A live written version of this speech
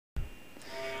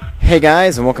Hey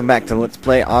guys, and welcome back to Let's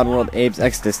Play Oddworld Abe's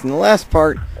Exoddus. In the last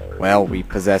part, well, we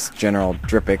possessed General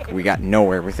Drippic. We got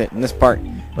nowhere with it. In this part,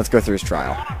 let's go through his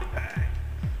trial.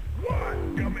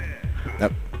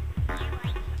 Nope.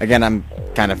 Again, I'm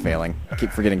kind of failing.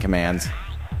 Keep forgetting commands.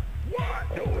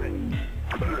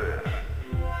 There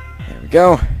we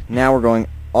go. Now we're going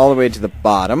all the way to the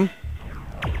bottom.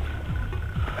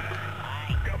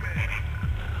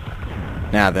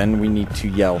 Now then, we need to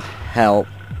yell help,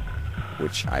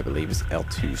 which I believe is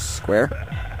L2 square.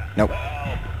 Nope.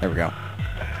 There we go.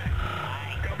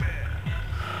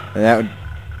 And that would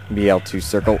be L2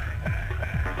 circle.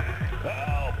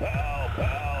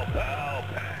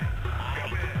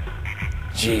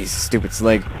 Jeez, stupid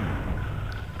slig.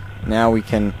 Now we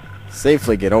can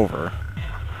safely get over.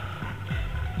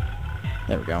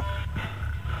 There we go.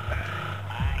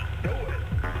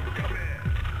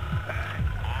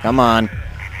 Come on.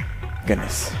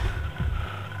 Goodness.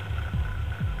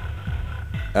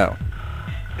 Oh.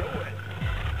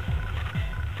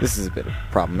 This is a bit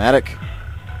problematic.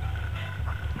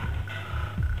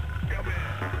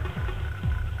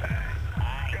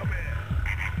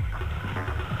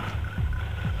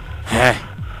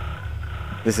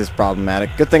 This is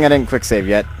problematic. Good thing I didn't quick save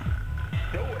yet.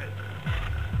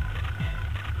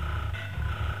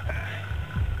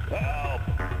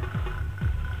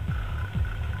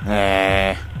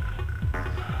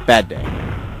 Bad day.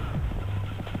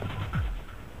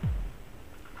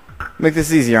 Make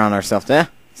this easier on ourselves, eh?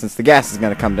 Since the gas is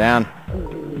going to come down.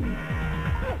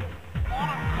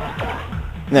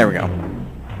 There we go.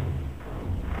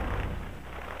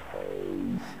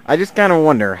 I just kind of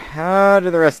wonder, how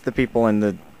do the rest of the people in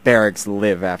the barracks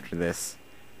live after this?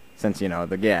 Since, you know,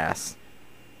 the gas.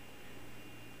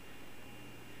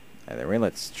 Either way,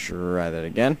 let's try that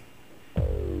again.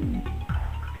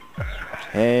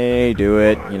 Hey, do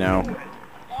it, you know.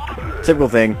 Typical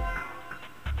thing.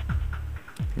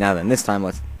 Now then, this time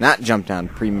let's not jump down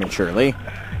prematurely.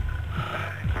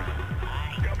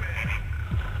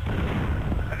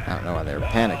 I don't know why they're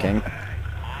panicking.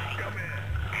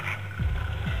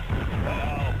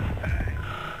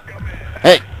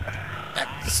 Hey!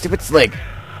 That stupid slig!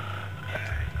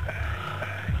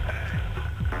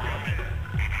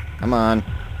 Come on.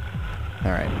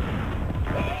 Alright.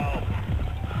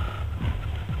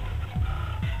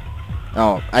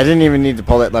 Oh, I didn't even need to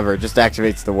pull that lever. It just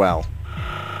activates the well.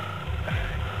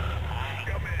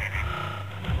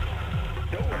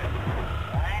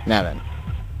 Now then.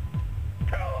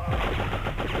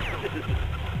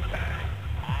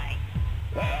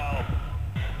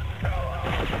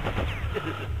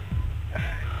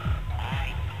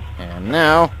 And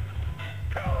now.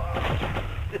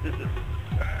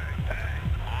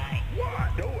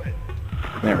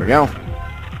 There we go.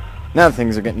 Now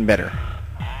things are getting better.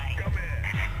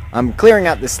 I'm clearing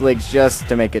out the sligs just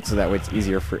to make it so that way it's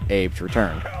easier for Abe to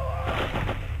return.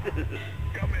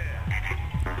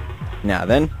 Now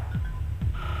then.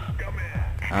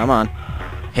 Come on.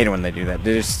 Hate it when they do that.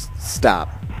 They just stop.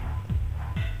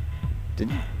 Did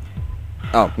you?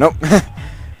 Oh, nope.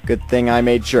 Good thing I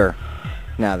made sure.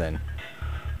 Now then.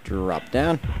 Drop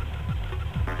down.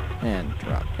 And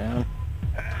drop down.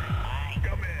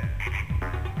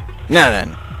 Now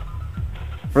then.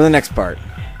 For the next part.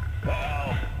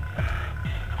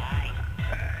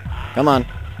 Come on.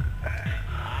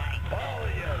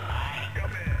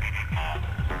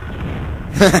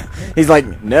 He's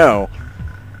like, no.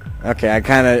 Okay, I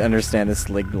kind of understand this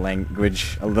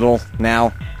language a little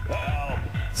now.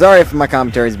 Sorry if my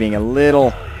commentary is being a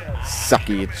little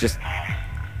sucky. It's just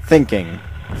thinking.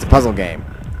 It's a puzzle game.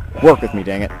 Work with me,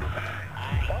 dang it.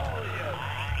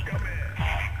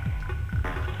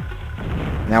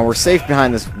 Now we're safe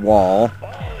behind this wall.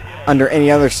 Under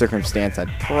any other circumstance, I'd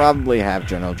probably have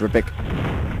General Drippic.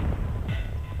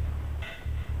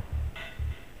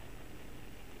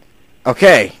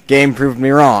 Okay, game proved me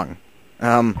wrong.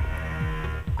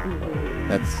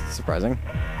 That's surprising.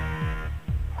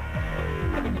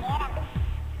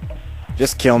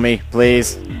 Just kill me,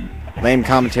 please. Lame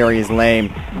commentary is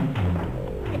lame.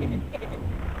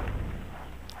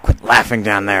 Quit laughing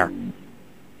down there.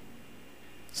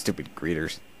 Stupid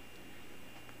greeters.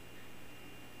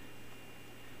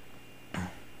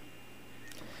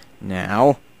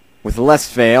 Now, with less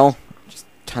fail, just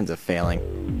tons of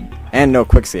failing, and no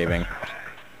quick saving.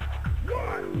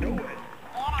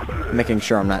 Making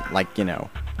sure I'm not, like, you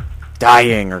know,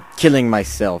 dying or killing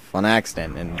myself on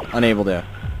accident and unable to...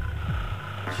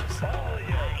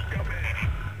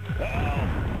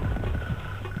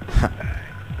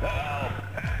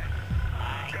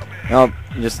 Oh,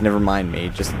 just never mind me.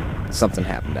 Just something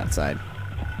happened outside.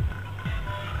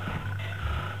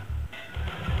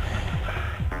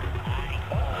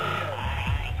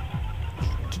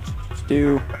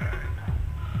 do.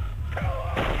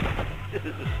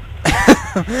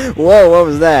 Whoa, what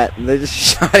was that? They just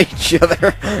shot each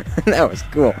other. That was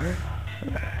cool.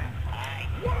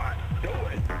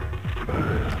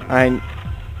 I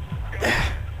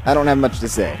don't have much to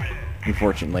say,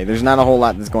 unfortunately. There's not a whole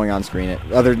lot that's going on screen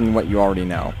other than what you already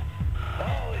know.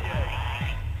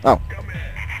 Oh.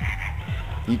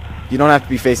 You don't have to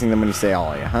be facing them when you say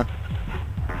all of you, huh?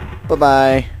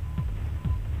 Bye-bye.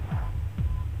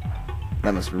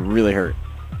 That must really hurt.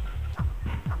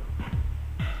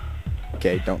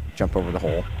 Okay, don't jump over the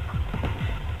hole.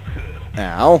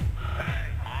 Now.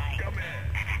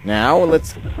 Now,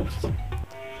 let's...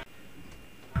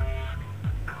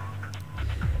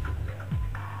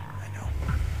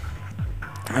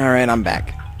 Alright, I'm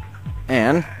back.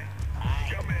 And...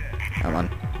 Come on.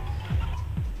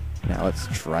 Now let's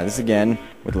try this again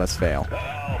with less fail.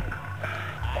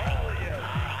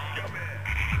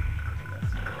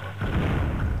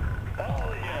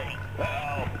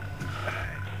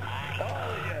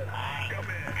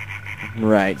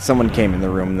 Right, someone came in the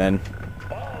room then.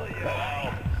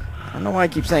 I don't know why I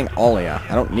keep saying Alia.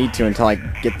 I don't need to until I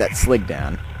get that slig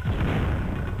down.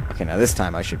 Okay, now this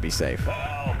time I should be safe.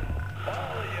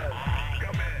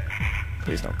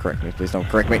 Please don't correct me. Please don't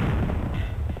correct me.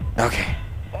 Okay.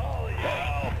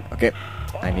 Okay.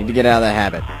 I need to get out of that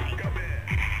habit.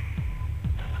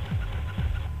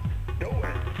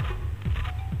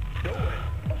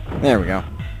 There we go.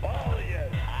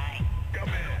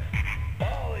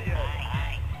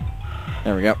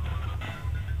 There we go.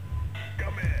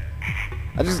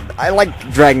 I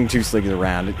like dragging two sligs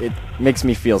around. It makes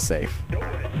me feel safe.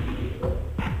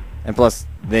 And plus,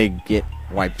 they get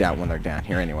wiped out when they're down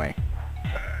here anyway.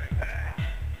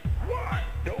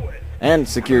 And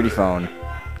security phone.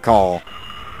 Call.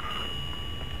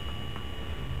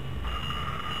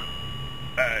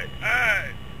 Hey,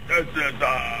 this is,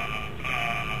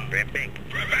 Ripping.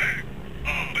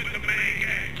 Open the main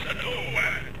gate, the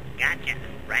doorway. Gotcha.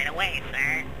 Right away,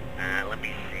 sir. Let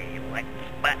me see. What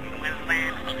button was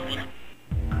that?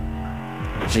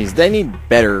 Jeez, they need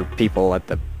better people at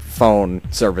the phone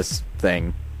service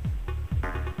thing.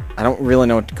 I don't really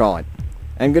know what to call it.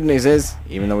 And good news is,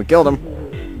 even though we killed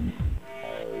him,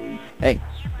 hey,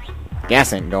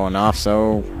 gas ain't going off,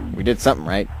 so we did something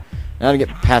right. Now to get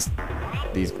past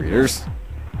these greeters.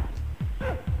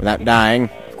 Without dying,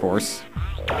 of course.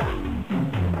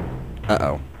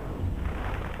 Uh-oh.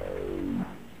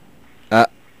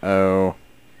 Uh-oh.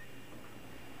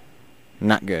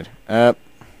 Not good. Let's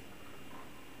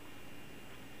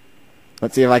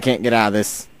see if I can't get out of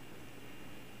this.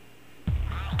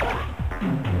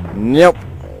 Nope.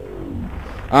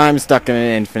 I'm stuck in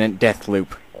an infinite death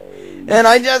loop. And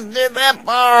I just did that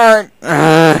part!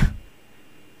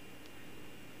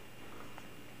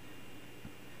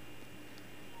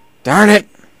 Darn it!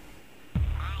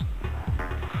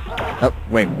 Oh,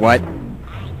 wait, what?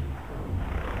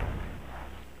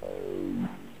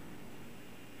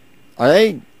 Are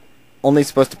they only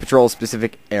supposed to patrol a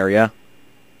specific area?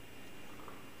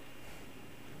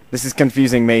 This is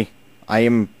confusing me. I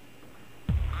am...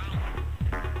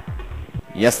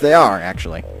 Yes, they are,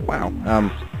 actually. Wow.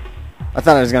 I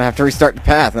thought I was going to have to restart the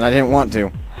path, and I didn't want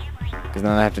to. Because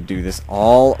then I have to do this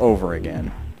all over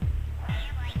again.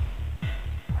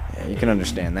 Yeah, you can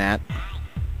understand that.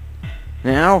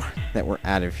 Now that we're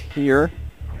out of here,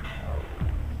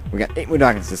 we got 8 more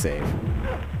dockets to save.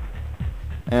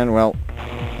 And, well,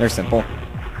 they're simple.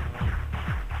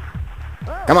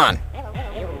 Come on!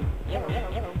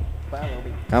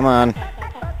 Come on.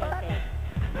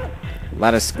 A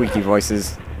lot of squeaky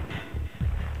voices.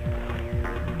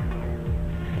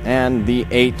 And the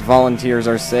 8 volunteers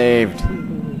are saved.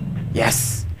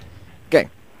 Yes! Okay.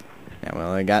 Now we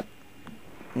only got...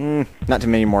 not too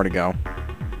many more to go.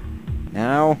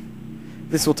 Now,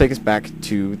 this will take us back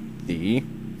to the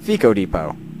Feeco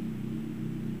depot.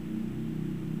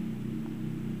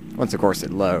 Once, of course,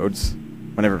 it loads.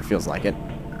 Whenever it feels like it.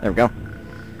 There we go.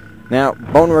 Now,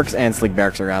 Boneworks and Sleek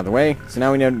Barracks are out of the way, so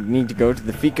now we need to go to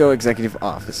the Feeco Executive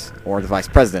Office, or the Vice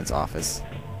President's office.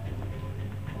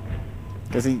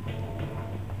 Because he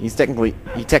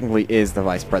technically is the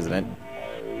Vice President.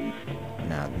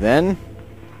 Now then,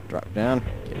 drop down,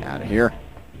 get out of here.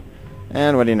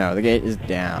 And what do you know, the gate is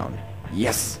down.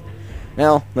 Yes!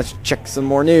 Now, let's check some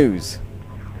more news.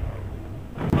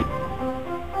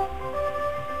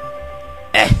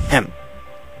 Ahem.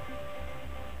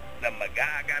 The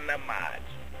Magog and the Mods.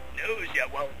 News you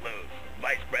won't lose.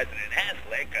 Vice President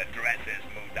Haslick addresses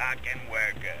Mudakin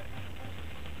workers.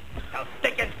 So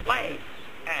stick and play.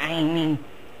 I mean,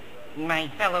 my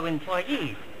fellow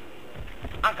employees.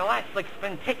 Uncle Aslick's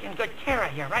been taking good care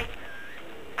of you, right?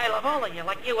 I love all of you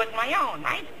like you was my own,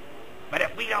 right? But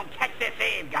if we don't catch this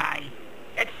Abe guy,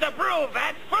 it's the brew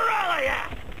vats for all of ya!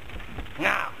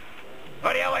 Now,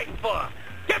 what are you waiting for?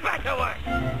 Get back to work!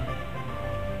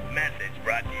 Message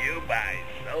brought to you by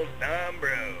Sultan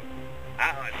Brew.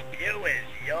 Our spew is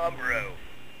your brew.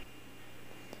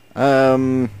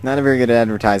 Not a very good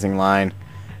advertising line.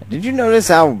 Did you notice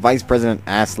how Vice President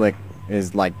Aslick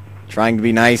is, like, trying to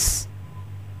be nice?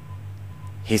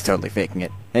 He's totally faking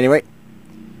it. Anyway,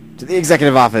 to the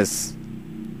executive office.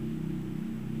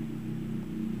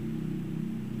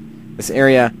 This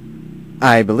area,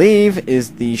 I believe,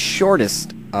 is the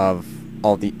shortest of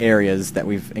all the areas that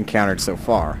we've encountered so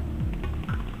far.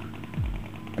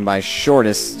 And by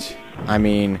shortest, I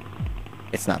mean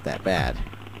it's not that bad.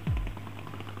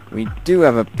 We do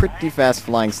have a pretty fast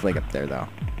flying slig up there, though.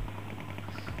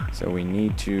 So we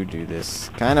need to do this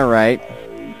kind of right.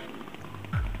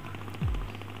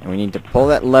 And we need to pull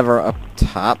that lever up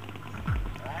top.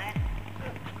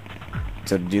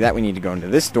 So to do that, we need to go into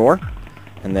this door.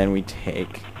 And then we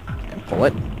take and pull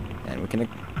it. And we can...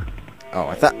 Oh,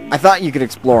 I thought you could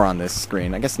explore on this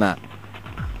screen. I guess not.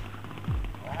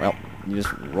 Well, you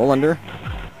just roll under.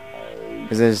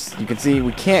 Because as you can see,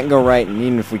 we can't go right, and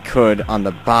even if we could, on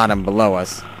the bottom below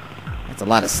us, that's a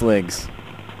lot of sligs.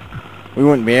 We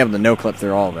wouldn't be able to no-clip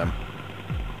through all of them.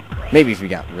 Maybe if we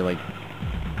got really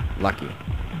lucky.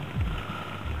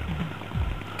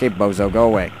 Okay, bozo, go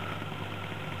away.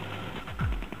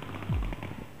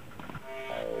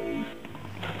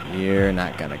 You're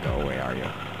not gonna go away, are you?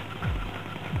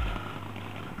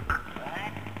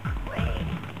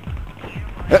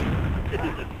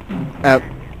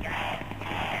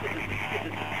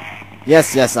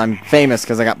 Yes, I'm famous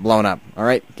because I got blown up.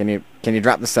 Alright, can you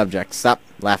drop the subject? Stop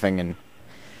laughing and...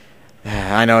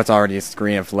 I know it's already a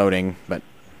screen of floating, but...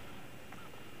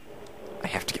 I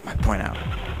have to get my point out.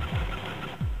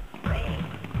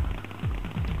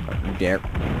 Don't you dare.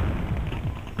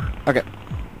 Okay.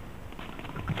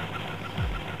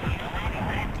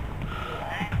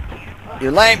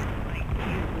 You're lame!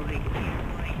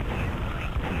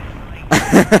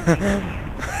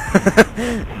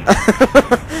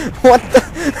 What the?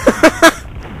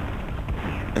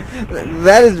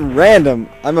 That is random.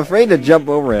 I'm afraid to jump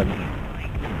over him.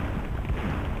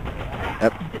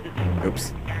 Yep.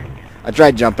 Oops. I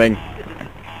tried jumping.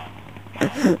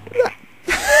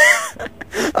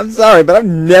 I'm sorry, but I've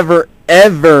never,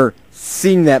 ever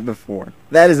seen that before.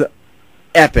 That is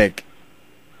epic.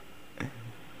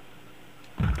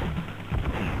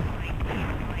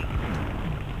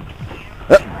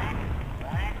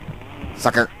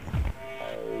 Sucker.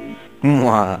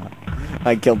 Mwah.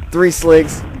 I killed 3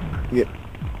 sligs.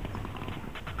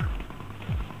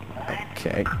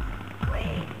 Okay.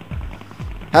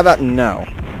 How about no?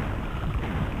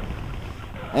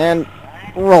 And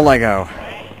roll I go.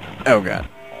 Oh god.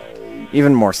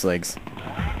 Even more sligs.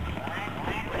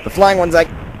 The flying ones I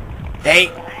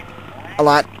hate a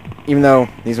lot, even though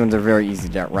these ones are very easy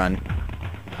to outrun.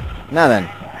 Now then.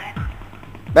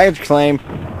 Baggage claim.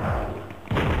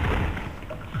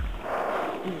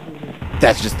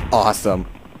 That's just awesome.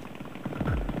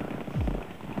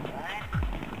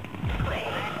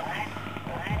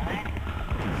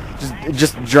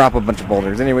 Just drop a bunch of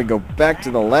boulders. Anyway, go back to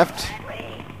the left.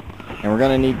 And we're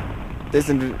gonna need this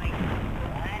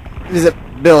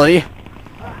invisibility.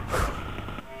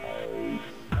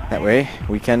 That way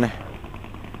we can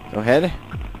go ahead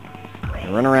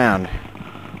and run around.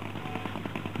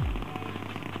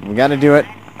 We gotta do it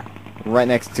right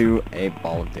next to a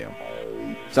ball of doom.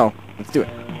 So, let's do it.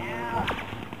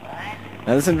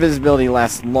 Now this invisibility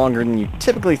lasts longer than you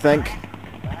typically think,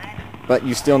 but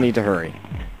you still need to hurry.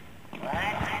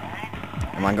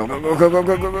 Come on, go, go, go, go,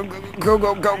 go, go, go, go, go,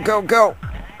 go, go, go, go.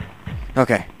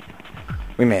 Okay.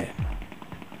 We made it.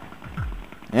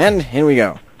 And in we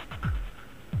go.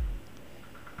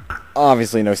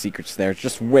 Obviously no secrets there, it's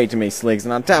just way too many sligs,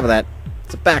 and on top of that,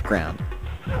 it's a background.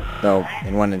 Though,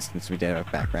 in one instance we did have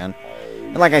a background.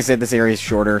 And like I said, this area is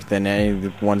shorter than any of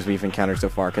the ones we've encountered so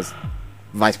far, because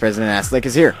Vice President Aslick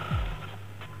is here.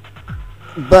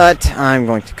 But I'm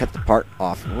going to cut the part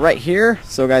off right here.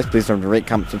 So guys, please don't forget to rate,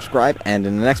 comment, subscribe, and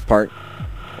in the next part,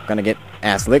 we're going to get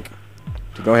Aslick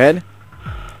to go ahead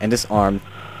and disarm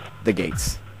the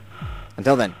gates.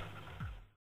 Until then.